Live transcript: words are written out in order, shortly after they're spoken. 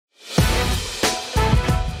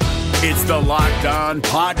It's the Locked On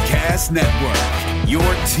Podcast Network, your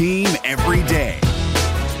team every day.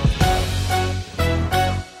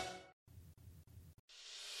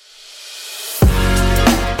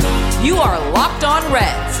 You are Locked On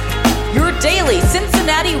Reds, your daily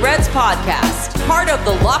Cincinnati Reds podcast, part of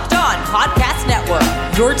the Locked On Podcast Network,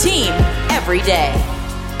 your team every day.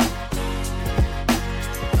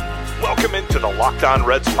 Welcome into the Locked On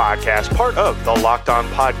Reds podcast, part of the Locked On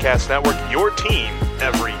Podcast Network, your team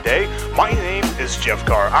every day. My name is Jeff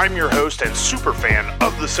Carr. I'm your host and super fan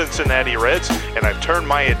of the Cincinnati Reds, and I've turned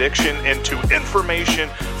my addiction into information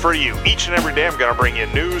for you. Each and every day, I'm going to bring you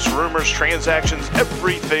news, rumors, transactions,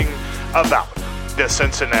 everything about the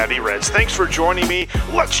Cincinnati Reds. Thanks for joining me.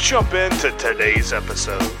 Let's jump into today's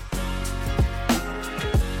episode.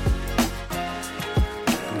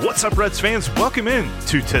 What's up, Reds fans? Welcome in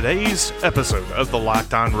to today's episode of the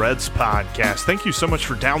Locked On Reds podcast. Thank you so much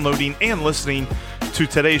for downloading and listening to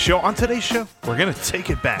today's show. On today's show, we're going to take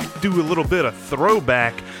it back, do a little bit of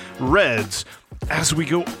throwback Reds as we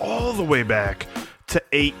go all the way back to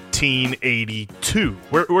 1882.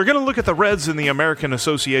 We're going to look at the Reds in the American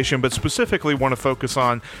Association, but specifically want to focus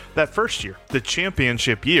on that first year, the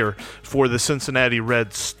championship year for the Cincinnati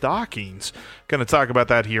Red Stockings. Going to talk about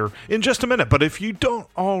that here in just a minute, but if you don't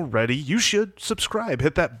already, you should subscribe.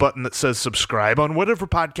 Hit that button that says subscribe on whatever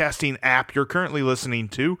podcasting app you're currently listening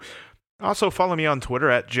to. Also, follow me on Twitter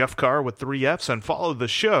at Jeff Carr with 3 Fs, and follow the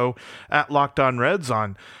show at Locked On Reds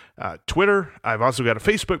on Twitter. I've also got a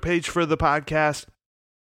Facebook page for the podcast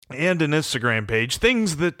and an Instagram page,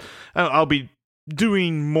 things that I'll be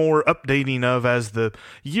doing more updating of as the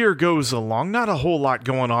year goes along. Not a whole lot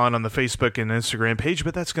going on the Facebook and Instagram page,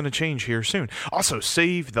 but that's going to change here soon. Also,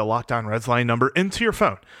 save the Locked On Reds line number into your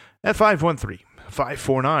phone at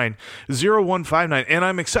 513-549-0159. And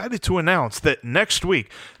I'm excited to announce that next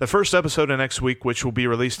week, the first episode of next week, which will be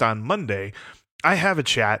released on Monday, I have a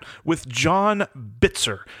chat with John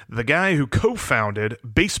Bitzer, the guy who co-founded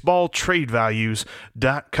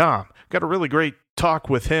BaseballTradeValues.com. Got a really great talk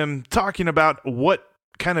with him, talking about what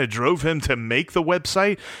kind of drove him to make the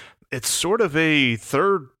website. It's sort of a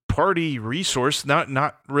third-party resource,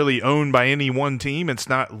 not really owned by any one team. It's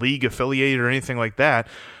not league affiliated or anything like that,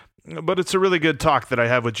 but it's a really good talk that I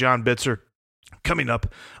have with John Bitzer coming up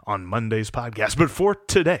on Monday's podcast. But for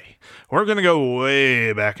today, we're going to go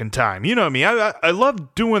way back in time. You know me, I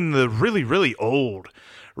love doing the really, really old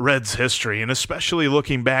Reds history, and especially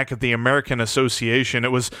looking back at the American Association.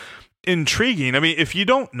 It was intriguing. I mean, if you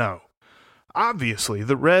don't know, obviously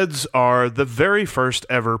the Reds are the very first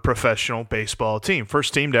ever professional baseball team,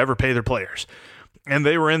 first team to ever pay their players. And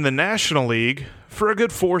they were in the National League for a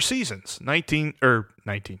good 4 seasons,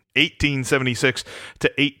 1876 to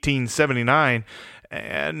 1879.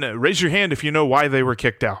 And raise your hand if you know why they were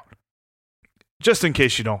kicked out. Just in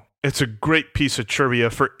case you don't, it's a great piece of trivia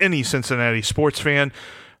for any Cincinnati sports fan.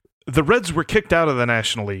 The Reds were kicked out of the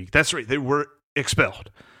National League. That's right, they were expelled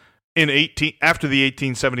after the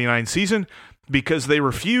 1879 season because they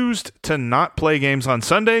refused to not play games on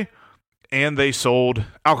Sunday, and they sold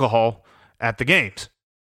alcohol at the games.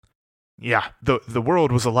 Yeah, the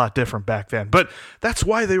world was a lot different back then, but that's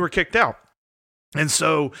why they were kicked out. And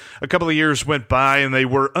so a couple of years went by, and they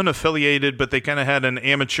were unaffiliated, but they kind of had an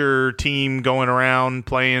amateur team going around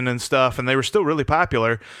playing and stuff, and they were still really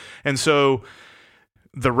popular. And so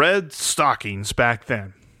the Red Stockings back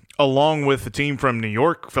then, along with the team from New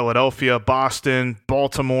York, Philadelphia, Boston,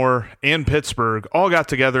 Baltimore, and Pittsburgh, all got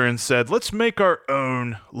together and said, let's make our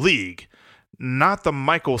own league. Not the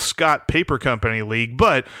Michael Scott Paper Company League,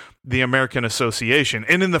 but the American Association.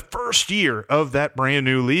 And in the first year of that brand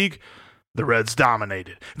new league, the Reds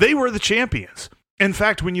dominated. They were the champions. In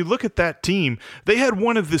fact, when you look at that team, they had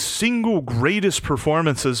one of the single greatest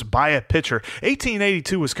performances by a pitcher.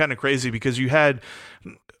 1882 was kind of crazy because you had,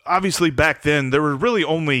 obviously back then, there were really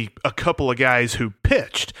only a couple of guys who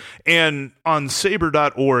pitched. And on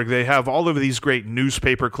saber.org, they have all of these great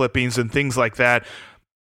newspaper clippings and things like that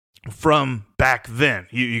from back then.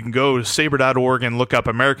 You can go to saber.org and look up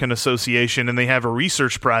American Association, and they have a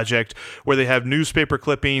research project where they have newspaper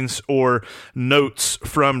clippings or notes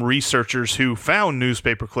from researchers who found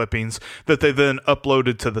newspaper clippings that they then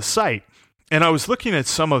uploaded to the site. And I was looking at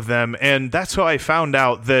some of them, and that's how I found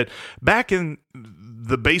out that back in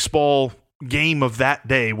the baseball game of that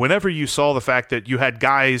day, whenever you saw the fact that you had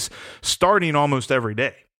guys starting almost every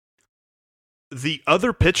day, the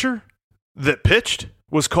other pitcher that pitched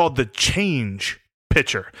was called the change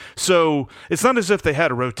pitcher. So it's not as if they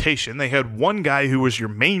had a rotation. They had one guy who was your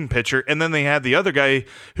main pitcher, and then they had the other guy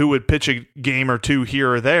who would pitch a game or two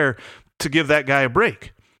here or there to give that guy a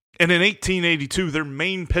break. And in 1882, their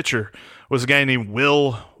main pitcher was a guy named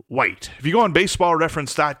Will White. If you go on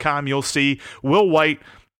baseballreference.com, you'll see Will White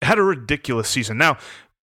had a ridiculous season. Now,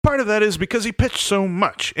 part of that is because he pitched so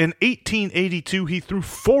much. In 1882, he threw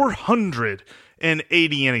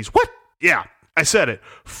 480 innings. What? Yeah, I said it.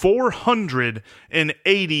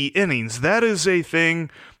 480 innings. That is a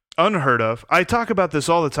thing unheard of. I talk about this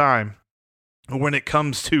all the time when it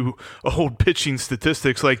comes to old pitching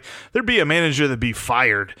statistics. Like, there'd be a manager that'd be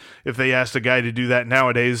fired if they asked a guy to do that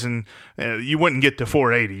nowadays, and you wouldn't get to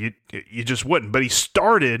 480. You just wouldn't. But he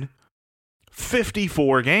started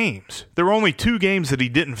 54 games. There were only 2 games that he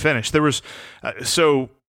didn't finish. There was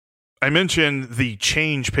so I mentioned the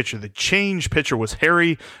change pitcher. The change pitcher was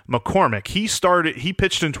Harry McCormick. He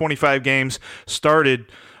pitched in 25 games,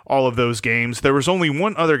 started all of those games. There was only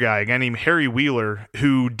one other guy, a guy named Harry Wheeler,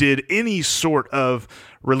 who did any sort of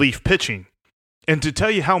relief pitching. And to tell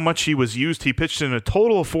you how much he was used, he pitched in a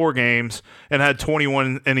total of 4 games and had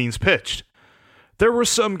 21 innings pitched. There were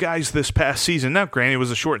some guys this past season, now granted it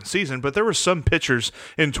was a shortened season, but there were some pitchers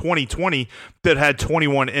in 2020 that had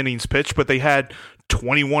 21 innings pitched, but they had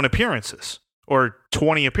 21 appearances or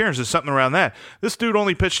 20 appearances, something around that. This dude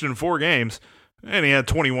only pitched in 4 games, and he had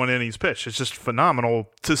 21 innings pitched. It's just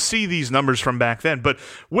phenomenal to see these numbers from back then. But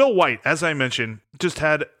Will White, as I mentioned, just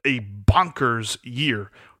had a bonkers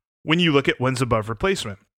year when you look at wins above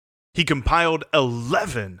replacement. He compiled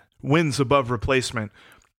 11 wins above replacement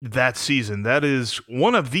that season. That is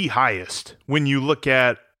one of the highest when you look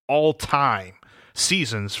at all-time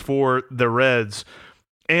seasons for the Reds.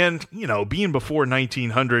 And, being before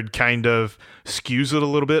 1900 kind of skews it a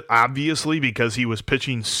little bit, obviously, because he was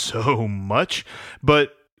pitching so much.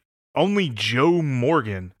 But only Joe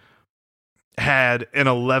Morgan had an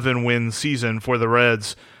 11-win season for the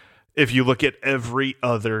Reds if you look at every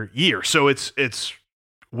other year. So it's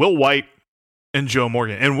Will White and Joe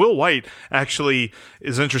Morgan. And Will White actually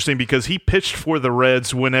is interesting because he pitched for the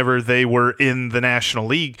Reds whenever they were in the National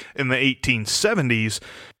League in the 1870s.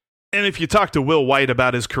 And if you talk to Will White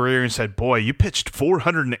about his career and said, boy, you pitched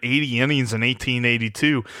 480 innings in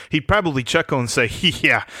 1882, he'd probably chuckle and say,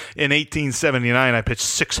 yeah, in 1879, I pitched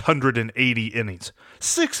 680 innings.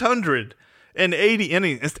 680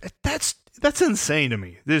 innings. That's insane to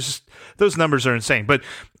me. Those numbers are insane. But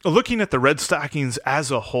looking at the Red Stockings as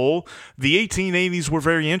a whole, the 1880s were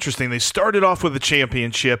very interesting. They started off with a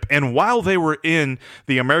championship, and while they were in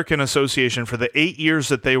the American Association for the 8 years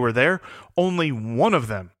that they were there, only one of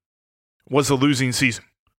them was a losing season.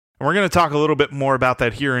 And we're going to talk a little bit more about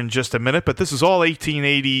that here in just a minute, but this is all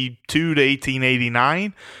 1882 to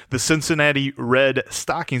 1889, the Cincinnati Red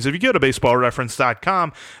Stockings. If you go to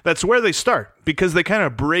baseballreference.com, that's where they start, because they kind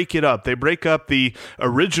of break it up. They break up the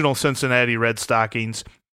original Cincinnati Red Stockings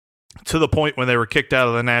to the point when they were kicked out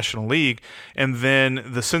of the National League, and then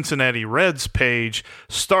the Cincinnati Reds page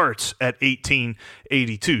starts at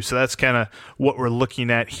 1882. So that's kind of what we're looking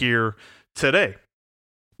at here today.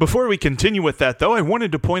 Before we continue with that, though, I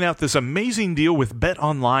wanted to point out this amazing deal with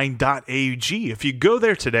betonline.ag. If you go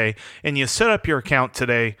there today and you set up your account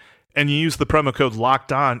today and you use the promo code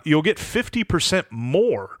LOCKEDON, you'll get 50%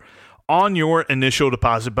 more on your initial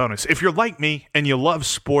deposit bonus. If you're like me and you love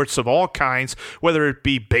sports of all kinds, whether it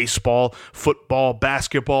be baseball, football,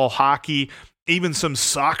 basketball, hockey, even some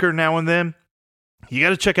soccer now and then, you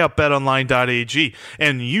got to check out betonline.ag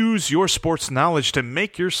and use your sports knowledge to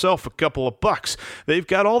make yourself a couple of bucks. They've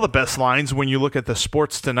got all the best lines when you look at the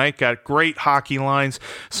sports tonight. Got great hockey lines,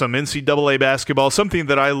 some NCAA basketball, something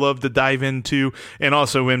that I love to dive into, and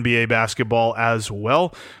also NBA basketball as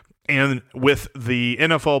well. And with the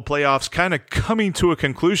NFL playoffs kind of coming to a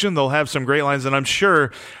conclusion, they'll have some great lines, and I'm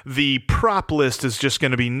sure the prop list is just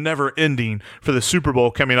going to be never-ending for the Super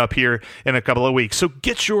Bowl coming up here in a couple of weeks. So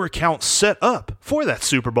get your account set up for that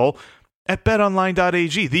Super Bowl at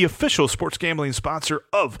betonline.ag, the official sports gambling sponsor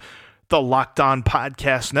of the Locked On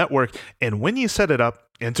Podcast Network. And when you set it up,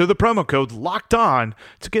 enter the promo code Locked On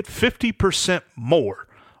to get 50% more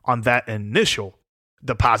on that initial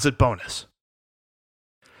deposit bonus.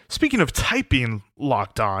 Speaking of typing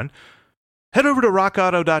Locked On, head over to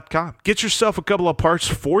rockauto.com. Get yourself a couple of parts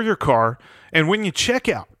for your car, and when you check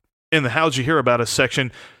out in the How'd You Hear About Us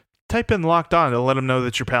section, type in Locked On to let them know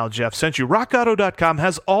that your pal Jeff sent you. rockauto.com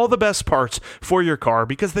has all the best parts for your car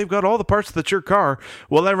because they've got all the parts that your car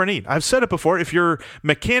will ever need. I've said it before, if you're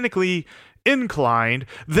mechanically inclined,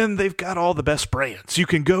 then they've got all the best brands. You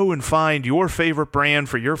can go and find your favorite brand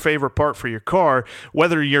for your favorite part for your car,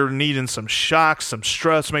 whether you're needing some shocks, some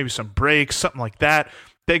struts, maybe some brakes, something like that.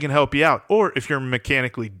 They can help you out. Or if you're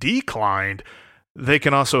mechanically declined, they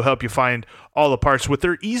can also help you find all the parts with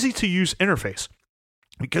their easy-to-use interface.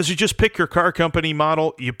 Because you just pick your car company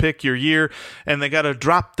model, you pick your year, and they got a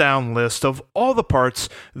drop-down list of all the parts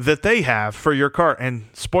that they have for your car. And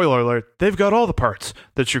spoiler alert, they've got all the parts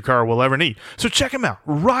that your car will ever need. So check them out,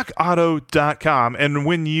 rockauto.com. And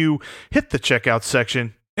when you hit the checkout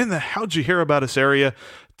section, in the How'd You Hear About Us area,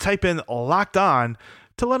 type in Locked On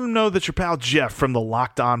to let them know that your pal Jeff from the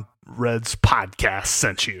Locked On Reds podcast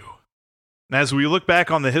sent you. As we look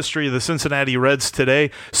back on the history of the Cincinnati Reds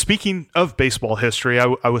today, speaking of baseball history,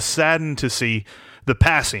 I was saddened to see the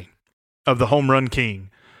passing of the home run king,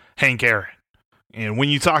 Hank Aaron. And when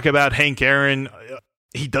you talk about Hank Aaron,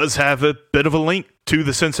 he does have a bit of a link to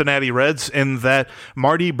the Cincinnati Reds in that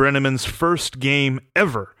Marty Brennaman's first game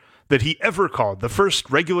ever that he ever called, the first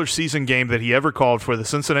regular season game that he ever called for the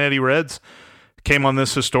Cincinnati Reds, came on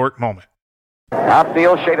this historic moment.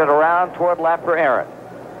 Outfield shaded around toward left for Aaron.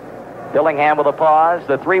 Dillingham with a pause,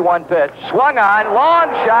 the 3-1 pitch, swung on,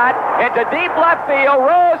 long shot, into deep left field,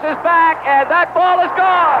 Rose is back, and that ball is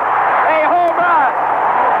gone! A home run!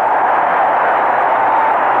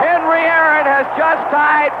 Henry Aaron has just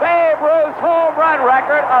tied Babe Ruth's home run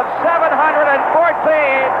record of 714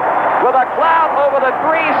 with a clout over the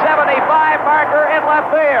 375 marker in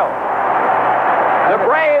left field. The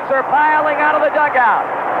Braves are piling out of the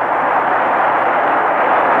dugout.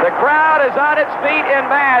 The crowd is on its feet in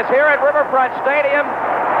mass here at Riverfront Stadium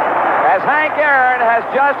as Hank Aaron has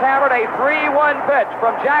just hammered a 3-1 pitch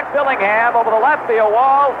from Jack Dillingham over the left field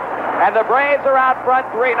wall, and the Braves are out front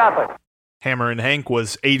 3-0. Hammerin' Hank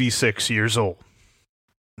was 86 years old.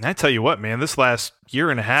 And I tell you what, man, this last year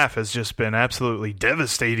and a half has just been absolutely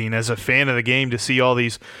devastating as a fan of the game to see all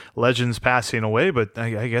these legends passing away. But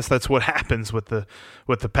I guess that's what happens with the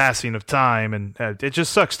passing of time, and it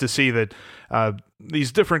just sucks to see that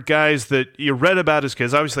these different guys that you read about as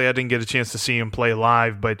kids. Obviously, I didn't get a chance to see him play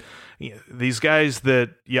live, but these guys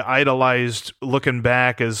that you idolized looking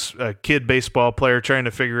back as a kid baseball player, trying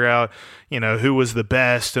to figure out, who was the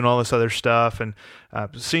best and all this other stuff. And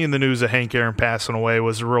seeing the news of Hank Aaron passing away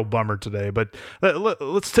was a real bummer today. But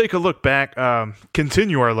let's take a look back,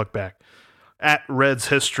 continue our look back at Reds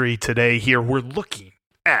history today here. We're looking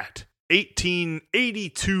at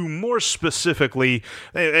 1882, more specifically,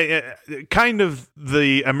 kind of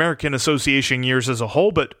the American Association years as a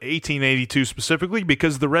whole, but 1882 specifically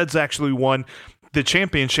because the Reds actually won the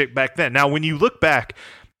championship back then. Now, when you look back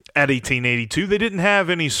at 1882, they didn't have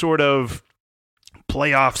any sort of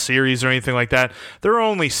playoff series or anything like that. There were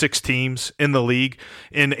only 6 teams in the league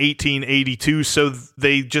in 1882, so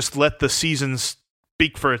they just let the season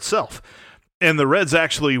speak for itself. And the Reds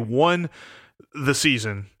actually won the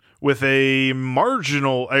season with a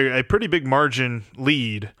pretty big margin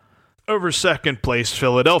lead over second place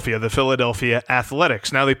Philadelphia, the Philadelphia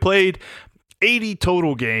Athletics. Now, they played 80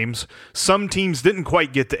 total games. Some teams didn't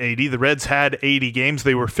quite get to 80. The Reds had 80 games.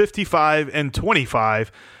 They were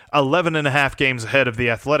 55-25, 11 and a half games ahead of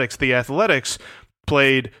the Athletics. The Athletics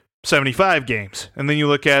played 75 games. And then you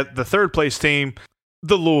look at the third place team,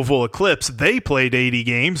 the Louisville Eclipse. They played 80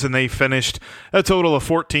 games, and they finished a total of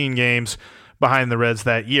 14 games behind the Reds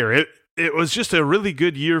that year. It was just a really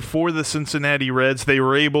good year for the Cincinnati Reds. They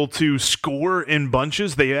were able to score in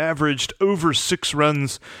bunches. They averaged over 6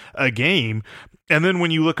 runs a game. And then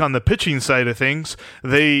when you look on the pitching side of things,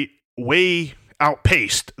 they way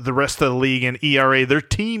outpaced the rest of the league in ERA. Their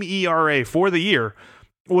team ERA for the year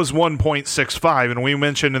was 1.65. And we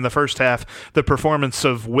mentioned in the first half the performance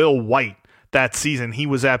of Will White that season. He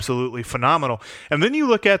was absolutely phenomenal. And then you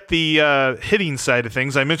look at the hitting side of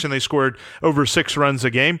things. I mentioned they scored over 6 runs a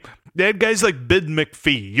game. They had guys like Bid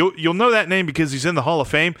McPhee. You'll know that name because he's in the Hall of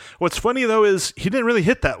Fame. What's funny, though, is he didn't really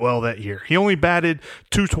hit that well that year. He only batted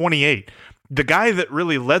 .228. The guy that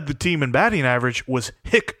really led the team in batting average was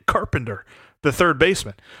Hick Carpenter, the third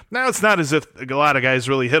baseman. Now, it's not as if a lot of guys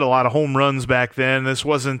really hit a lot of home runs back then. This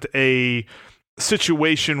wasn't a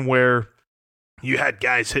situation where you had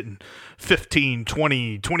guys hitting 15,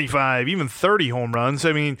 20, 25, even 30 home runs.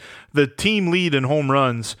 I mean, the team lead in home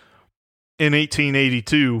runs in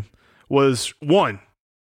 1882 was 1.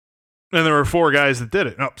 And there were 4 guys that did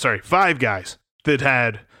it. 5 guys that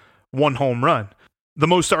had 1 home run. The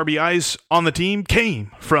most RBIs on the team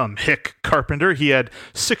came from Hick Carpenter. He had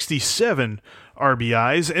 67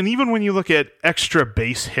 RBIs. And even when you look at extra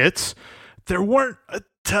base hits, there weren't a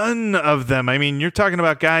ton of them. I mean, you're talking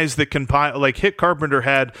about guys that can like Hick Carpenter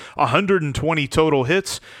had 120 total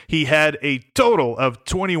hits. He had a total of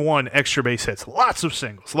 21 extra base hits. Lots of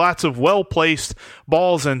singles, lots of well-placed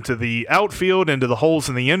balls into the outfield, into the holes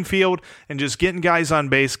in the infield, and just getting guys on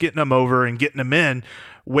base, getting them over, and getting them in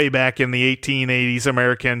way back in the 1880s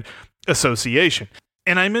American Association.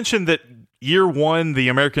 And I mentioned that year one, the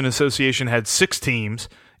American Association had 6 teams,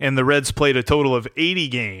 and the Reds played a total of 80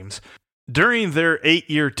 games. During their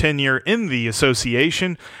 8-year tenure in the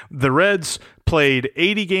association, the Reds played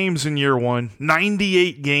 80 games in year one,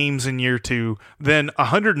 98 games in year two, then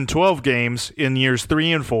 112 games in years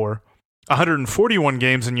 3 and 4, 141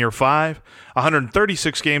 games in year 5,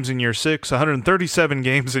 136 games in year 6, 137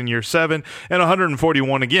 games in year 7, and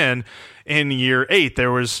 141 again in year 8.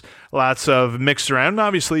 There was lots of mixed around.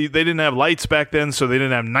 Obviously, they didn't have lights back then, so they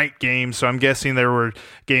didn't have night games. So I'm guessing there were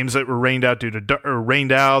games that were rained out.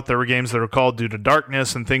 There were games that were called due to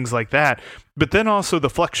darkness and things like that. But then also the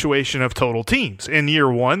fluctuation of total teams. In year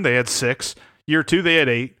 1, they had 6. Year 2, they had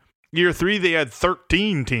 8. Year 3, they had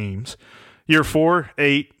 13 teams. Year 4,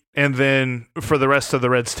 8. And then for the rest of the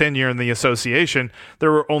Reds' tenure in the association,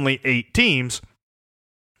 there were only 8 teams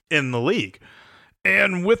in the league.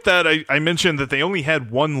 And with that, I mentioned that they only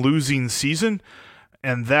had one losing season,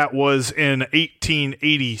 and that was in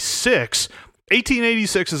 1886.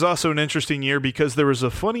 1886 is also an interesting year because there was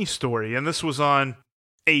a funny story, and this was on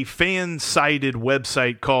a fan-sided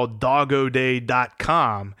website called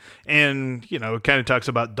doggoday.com. And, it kind of talks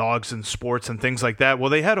about dogs and sports and things like that. Well,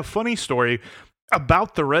 they had a funny story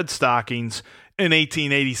about the Red Stockings in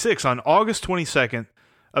 1886. On August 22nd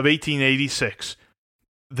of 1886,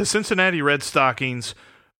 the Cincinnati Red Stockings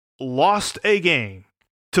lost a game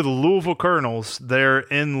to the Louisville Cardinals there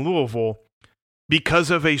in Louisville because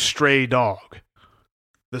of a stray dog.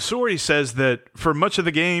 The story says that for much of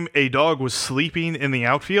the game, a dog was sleeping in the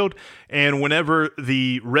outfield, and whenever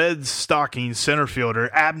the Red Stockings center fielder,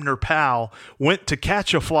 Abner Powell, went to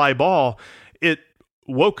catch a fly ball, it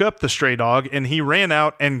woke up the stray dog, and he ran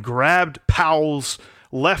out and grabbed Powell's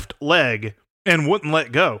left leg and wouldn't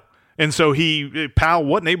let go. And so Powell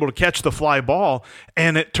wasn't able to catch the fly ball,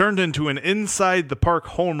 and it turned into an inside-the-park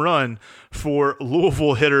home run for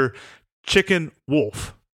Louisville hitter Chicken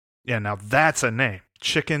Wolf. Yeah, now that's a name,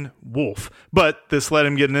 Chicken Wolf. But this let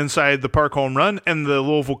him get an inside-the-park home run, and the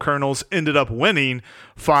Louisville Colonels ended up winning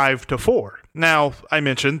 5-4. Now, I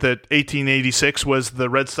mentioned that 1886 was the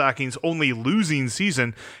Red Stockings' only losing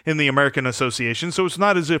season in the American Association, so it's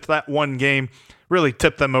not as if that one game really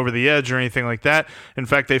tipped them over the edge or anything like that. In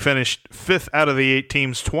fact, they finished 5th out of the 8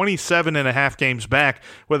 teams, 27 and a half games back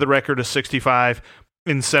with a record of 65-73.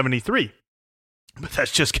 But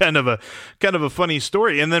that's just kind of a funny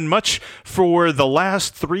story. And then much for the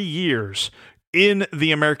last 3 years in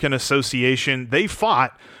the American Association, they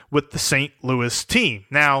fought with the St. Louis team.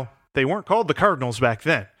 Now, they weren't called the Cardinals back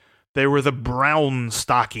then. They were the Brown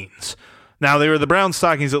Stockings. Now, they were the Brown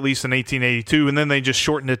Stockings at least in 1882, and then they just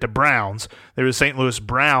shortened it to Browns. They were the St. Louis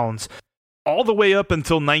Browns all the way up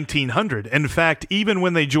until 1900. In fact, even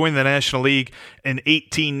when they joined the National League in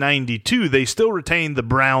 1892, they still retained the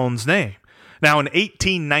Browns name. Now, in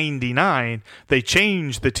 1899, they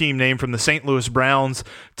changed the team name from the St. Louis Browns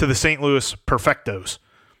to the St. Louis Perfectos.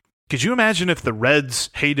 Could you imagine if the Reds'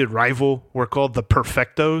 hated rival were called the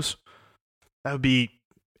Perfectos? That would be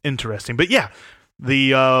interesting. But yeah,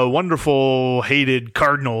 the wonderful hated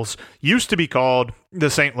Cardinals used to be called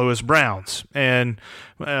the St. Louis Browns. And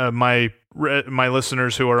my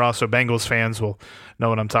listeners who are also Bengals fans will know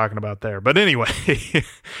what I'm talking about there. But anyway,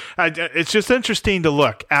 it's just interesting to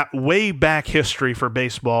look at way back history for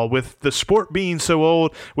baseball, with the sport being so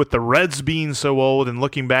old, with the Reds being so old, and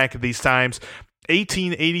looking back at these times,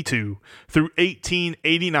 1882 through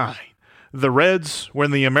 1889. The Reds were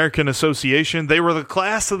in the American Association. They were the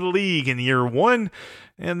class of the league in year 1,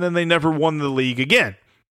 and then they never won the league again.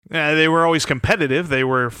 They were always competitive. They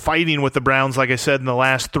were fighting with the Browns, like I said, in the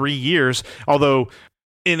last 3 years, although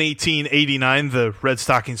in 1889, the Red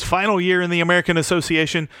Stockings' final year in the American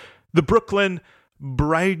Association, the Brooklyn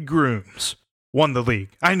Bridegrooms won the league.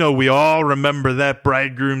 I know we all remember that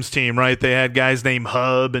Bridegrooms team, right? They had guys named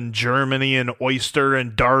Hub and Germany and Oyster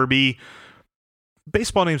and Darby.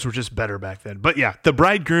 Baseball names were just better back then. But yeah, the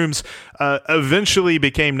Bridegrooms eventually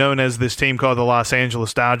became known as this team called the Los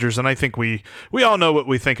Angeles Dodgers, and I think we all know what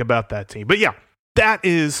we think about that team. But yeah, that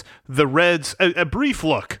is the Reds. A brief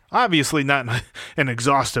look, obviously not an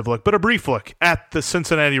exhaustive look, but a brief look at the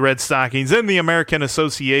Cincinnati Red Stockings in the American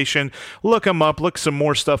Association. Look them up, look some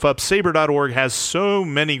more stuff up. Sabre.org has so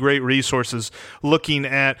many great resources looking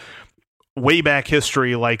at way back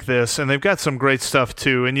history like this, and they've got some great stuff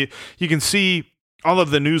too. And you can see all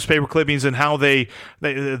of the newspaper clippings and how the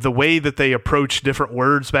way that they approached different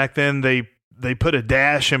words back then. They put a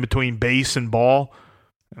dash in between base and ball.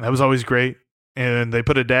 And that was always great. And they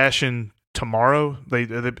put a dash in tomorrow. They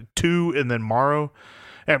to and then morrow.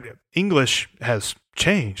 And English has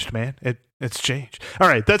changed, man. It's changed. All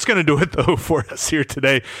right, that's going to do it, though, for us here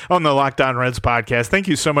today on the Locked On Reds podcast. Thank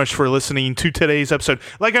you so much for listening to today's episode.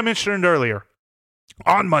 Like I mentioned earlier,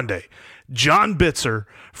 on Monday, John Bitzer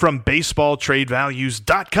from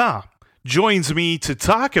BaseballTradeValues.com joins me to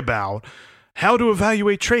talk about how to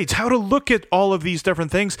evaluate trades, how to look at all of these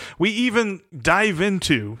different things. We even dive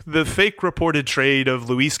into the fake reported trade of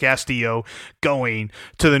Luis Castillo going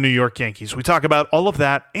to the New York Yankees. We talk about all of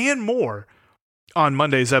that and more on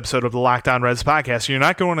Monday's episode of the Locked On Reds podcast. You're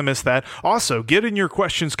not going to want to miss that. Also, get in your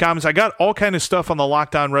questions, comments. I got all kind of stuff on the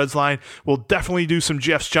Locked On Reds line. We'll definitely do some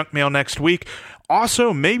Jeff's Junk Mail next week.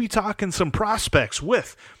 Also, maybe talking some prospects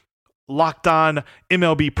with Locked On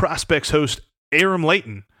MLB Prospects host Aram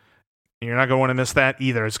Layton. You're not going to want to miss that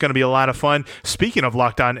either. It's going to be a lot of fun. Speaking of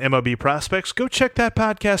Locked On MLB Prospects, go check that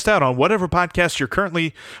podcast out on whatever podcasting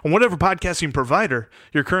provider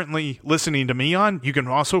you're currently listening to me on. You can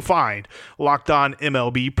also find Locked On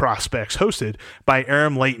MLB Prospects, hosted by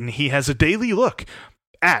Aram Layton. He has a daily look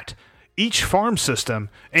at each farm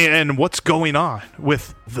system and what's going on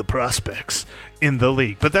with the prospects in the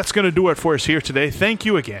league. But that's going to do it for us here today. Thank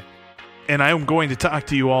you again. And I am going to talk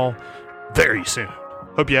to you all very soon.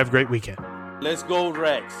 Hope you have a great weekend. Let's go,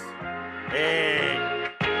 Rex. Hey.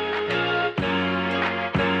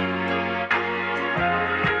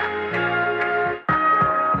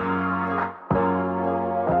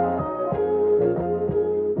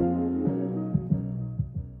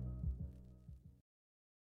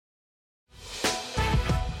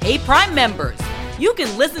 Hey, Prime members, you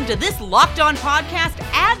can listen to this Locked On podcast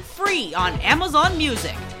ad-free on Amazon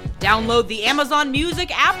Music. Download the Amazon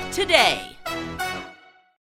Music app today.